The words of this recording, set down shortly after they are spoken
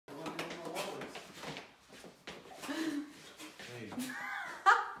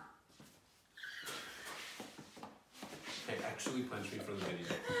Actually punch me for the video.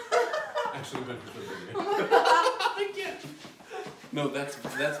 Actually punch me for the video. I can't. No, that's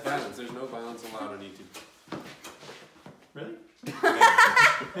violence. There's no violence allowed on YouTube. Really?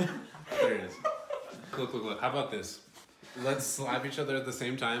 There it is. Look. How about this? Let's slap each other at the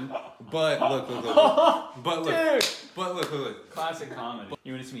same time. But look. But look. Dude. But look. Classic comedy.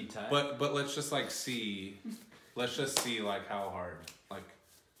 You want to see me tut? But let's just like see. Let's just see like how hard. Like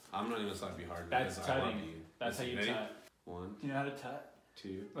I'm not even slap you hard. That's tutting. I love you. That's how you tut. 1. Do you know how to tut?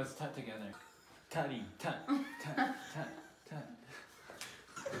 2. Let's tut together. Tutty, tut.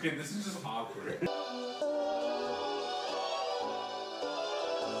 Okay, this is just awkward.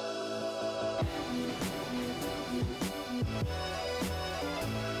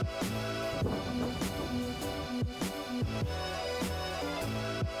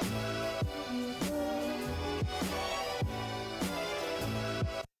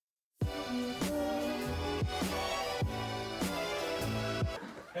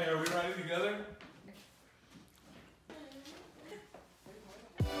 Hey, are we riding together?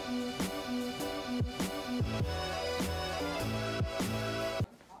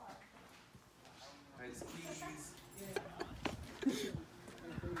 Nice keys.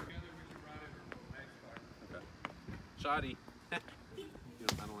 Shoddy. I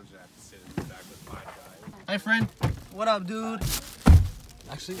don't want you to have to sit in the back with 5 guys. Hi, friend. What up, dude?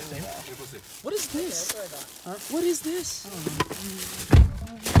 Actually, same. What is this? Huh? What is this?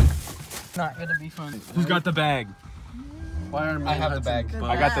 Not gonna be fun. Who's got the bag? I have the bag.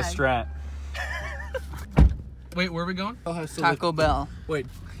 I got the strap. Wait, where are we going? Taco Bell. Wait.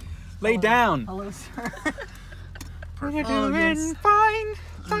 Lay down. Hello, sir. Perfect. Oh, yes. Fine.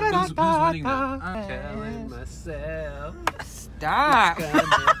 Who's winning that? I'm telling myself. Stop. It's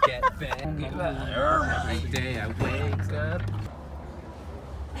gonna get better. Every day I wake up.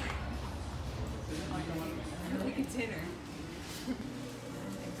 Like a dinner.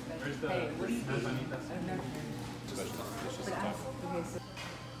 Hey, what do you think?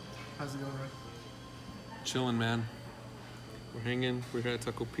 How's it going, Rick? Chilling, man. We're hanging. We're here at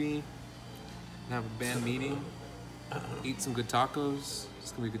Taco P. Have a band meeting. Eat some good tacos.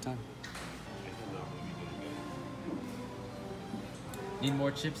 It's gonna be a good time. Need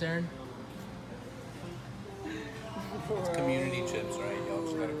more chips, Aaron? It's community chips, right? Y'all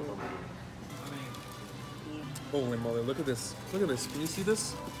just gotta go. Holy moly! Look at this! Look at this! Can you see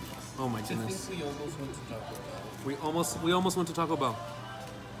this? Oh my goodness! We almost went to Taco Bell. We almost went to Taco Bell.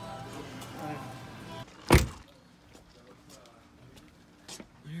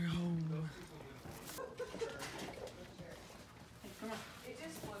 We're home.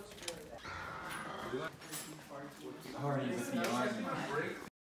 Party with the army.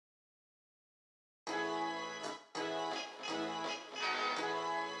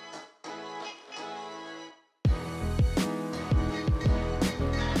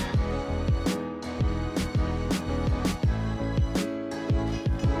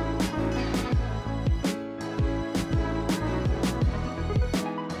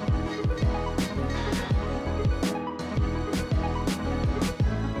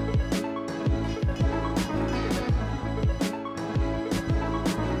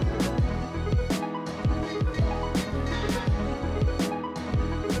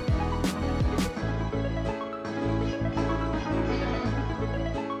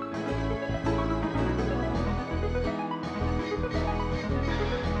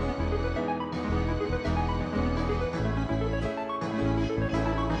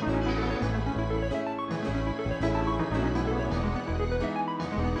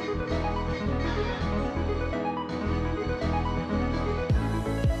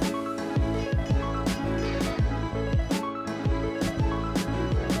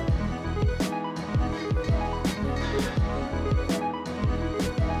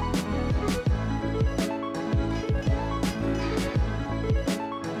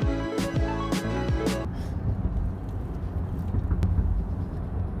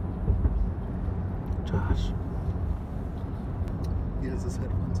 Josh. He has his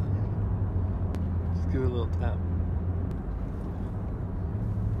headphones on. Just give it a little tap.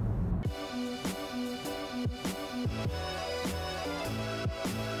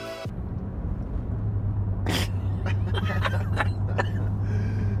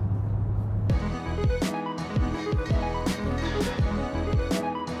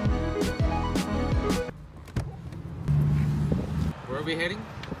 Where are we heading?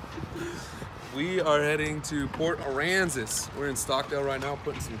 We are heading to Port Aransas. We're in Stockdale right now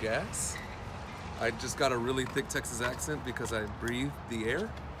putting some gas. I just got a really thick Texas accent because I breathed the air.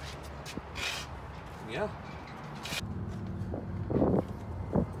 Yeah.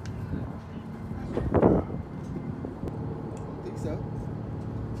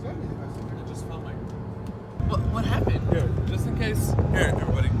 Here,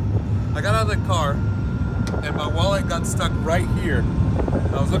 everybody. I got out of the car and my wallet got stuck right here.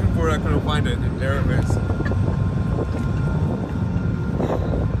 I was looking for it, I couldn't find it, and there it is.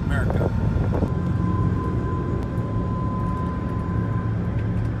 America.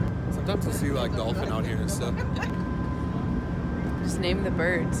 Sometimes you'll see like dolphin out here and stuff. Just name the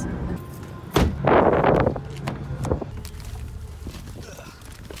birds.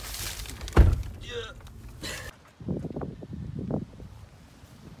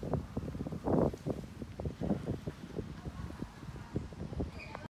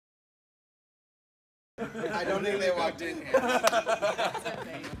 I don't think they walked in here. That's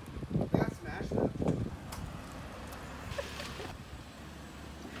okay. They got smashed up.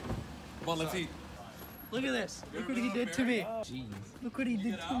 Come on, let's eat. Look at this. Look what he did to me. Jeez. Look what he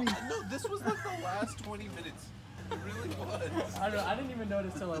did to me. No, this was like the last 20 minutes. It really was. I don't know. I didn't even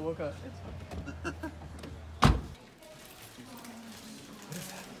notice till I woke up.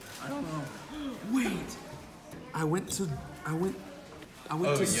 I don't know. Wait. I went to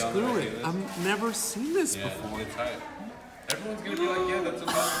screw it. I've never seen this before. It's tight. Everyone's gonna be like, yeah, that's a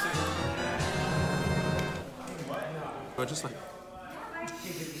thing. But just like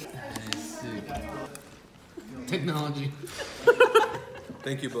Technology.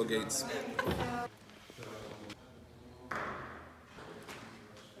 thank you, Bill Gates.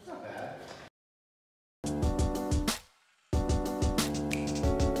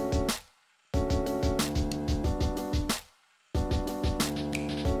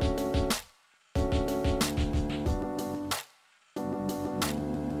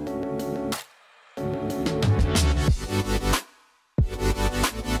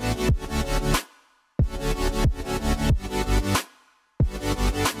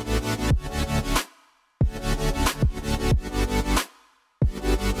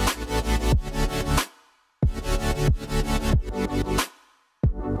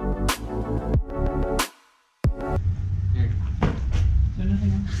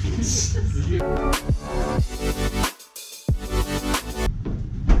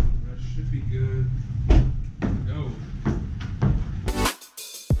 That should be good. Go.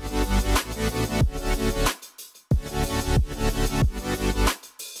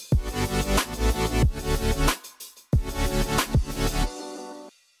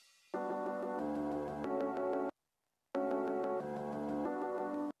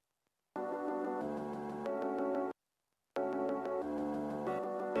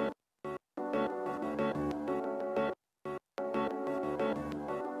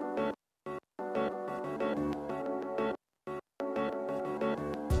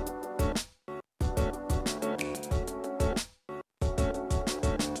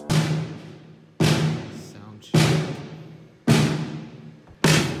 Sound check.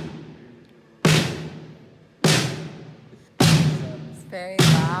 It's very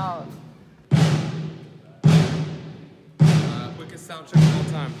loud. Quickest sound check of all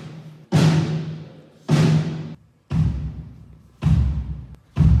time.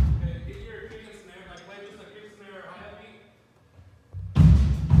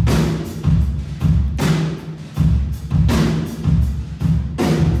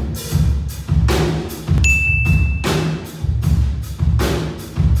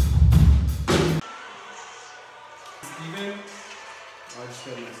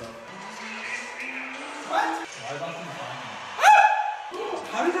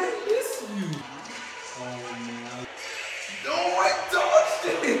 How did I miss you? Oh man. No, I dodged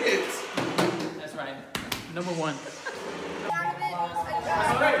it! That's right. Number one.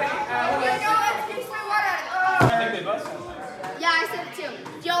 Yeah, I said it too.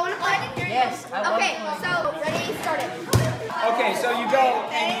 Do y'all want to play? Yes. Okay, so ready, started. Okay, so you go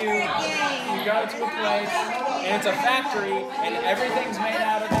and you go to a place and it's a factory and everything's made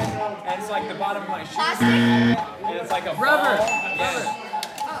out of it and it's like the bottom of my shoe Plastic? and it's like a rubber. Yes.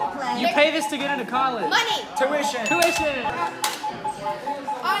 You pay this to get into college. Money. Tuition. Tuition.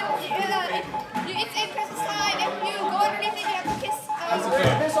 It's in Christmas time. If you go underneath it, you have to kiss.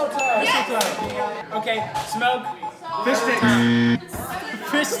 Mistletoe. Yes. Mistletoe. Okay, smoke. Fish sticks.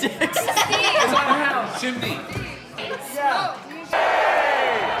 Fish sticks. It's on the house. Chimney. Yeah.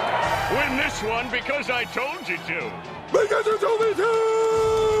 Win this one because I told you to. Because you told me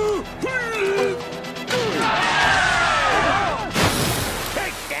to!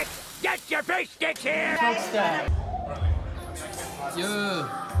 Fish sticks! Get your fish sticks here! Smoke stack. Yeah.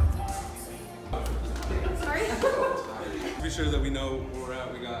 Be sure that we know where we're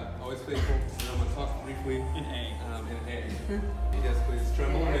at. We got Always Faithful, and I'm gonna talk briefly In A. in A. Yes, please.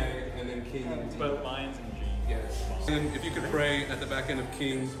 Tremble in A, and then King in D. Both lines and G. Yes. And if you could pray at the back end of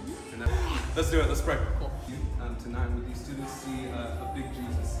King. And let's do it. Let's pray. Cool. tonight with these students see a big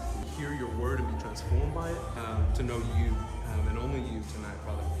Jesus, hear your word and be transformed by it, to know you and only you tonight,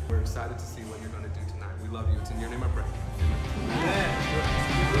 Father. We're excited to see what you're going to do tonight. We love you. It's in your name I pray.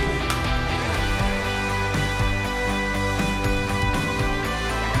 Amen.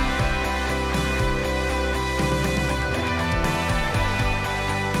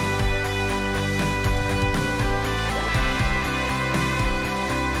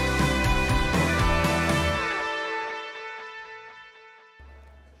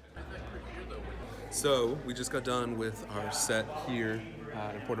 So we just got done with our set here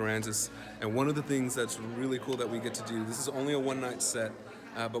in Port Aransas, and one of the things that's really cool that we get to do, this is only a one-night set,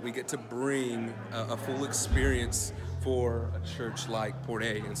 but we get to bring a full experience for a church like Port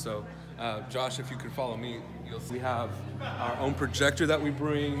A. And so, Josh, if you could follow me, you'll see we have our own projector that we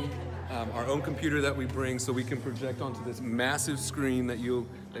bring, our own computer that we bring, so we can project onto this massive screen that you've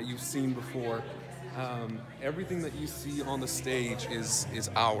seen before. Everything that you see on the stage is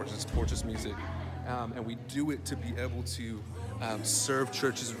ours. It's Porch's music. And we do it to be able to serve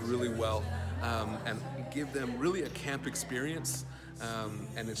churches really well and give them really a camp experience,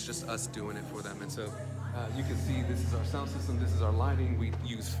 and it's just us doing it for them. And so you can see this is our sound system, this is our lighting, we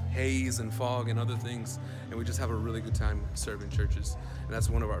use haze and fog and other things, and we just have a really good time serving churches. And that's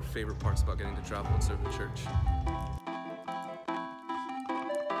one of our favorite parts about getting to travel and serve the church.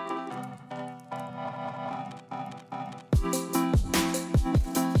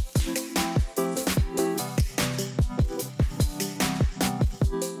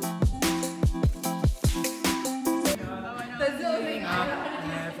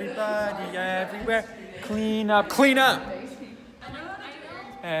 Everybody, everywhere, clean up, clean up.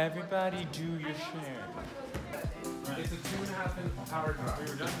 Everybody do your share. It's a 2.5 hour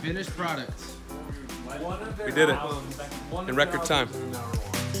drive. Finished product. We did it in record time.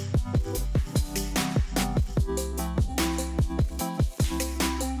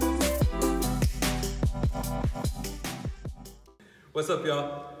 What's up,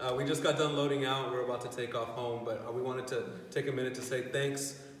 y'all? We just got done loading out. We're about to take off home, but we wanted to take a minute to say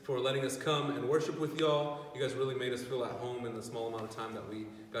thanks for letting us come and worship with y'all. You guys really made us feel at home in the small amount of time that we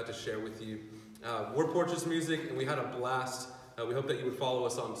got to share with you. We're Porch's Music, and we had a blast. We hope that you would follow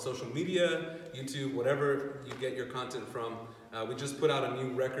us on social media, YouTube, whatever you get your content from. We just put out a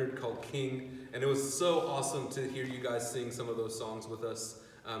new record called King, and it was so awesome to hear you guys sing some of those songs with us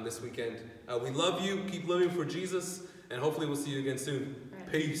this weekend. We love you. Keep living for Jesus. And hopefully we'll see you again soon.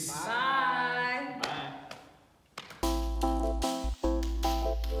 Peace. Bye. Bye.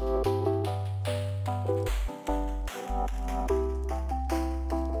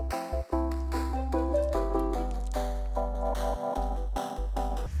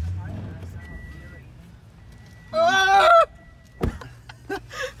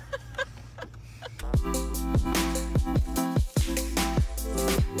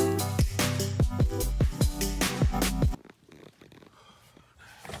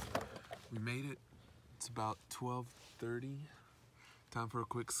 We made it. It's about 12:30. Time for a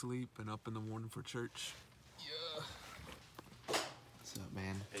quick sleep and up in the morning for church. Yeah. What's up,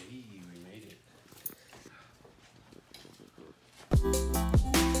 man? Hey, we made it.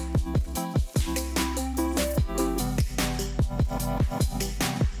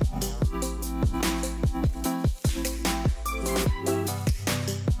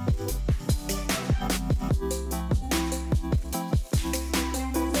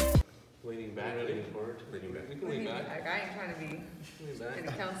 Leaning back, leaning forward, leaning back. We can lean back. I ain't trying to be Lean back. in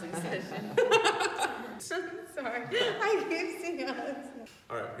a counseling session. Sorry, I keep seeing us.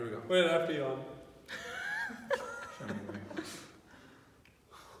 All right, here we go. Wait, after you on.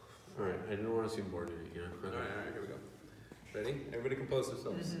 Alright, I didn't want to seem bored, you know? All right, here we go. Ready? Everybody compose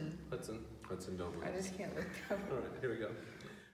themselves. Hudson. Hudson, don't I move. just can't look up. All right, here we go.